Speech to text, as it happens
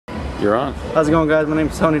You're on. How's it going, guys? My name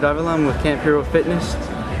is Divila. I'm with Camp Hero Fitness.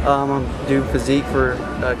 I'm doing physique for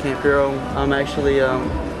Camp Hero. I'm actually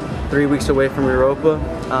 3 weeks away from Europa.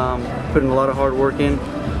 Putting a lot of hard work in.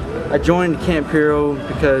 I joined Camp Hero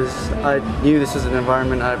because I knew this was an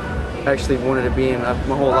environment I actually wanted to be in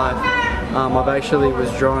my whole life. I've actually was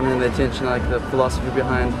drawn in the attention, like the philosophy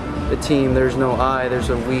behind the team. There's no I, there's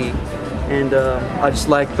a we. And I just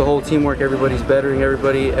like the whole teamwork. Everybody's bettering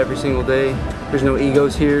everybody every single day. There's no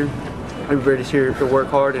egos here. Everybody's here to work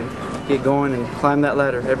hard and get going and climb that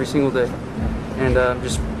ladder every single day. And I'm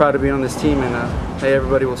just proud to be on this team. And hey,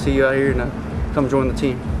 everybody, we'll see you out here and come join the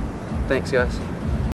team. Thanks, guys.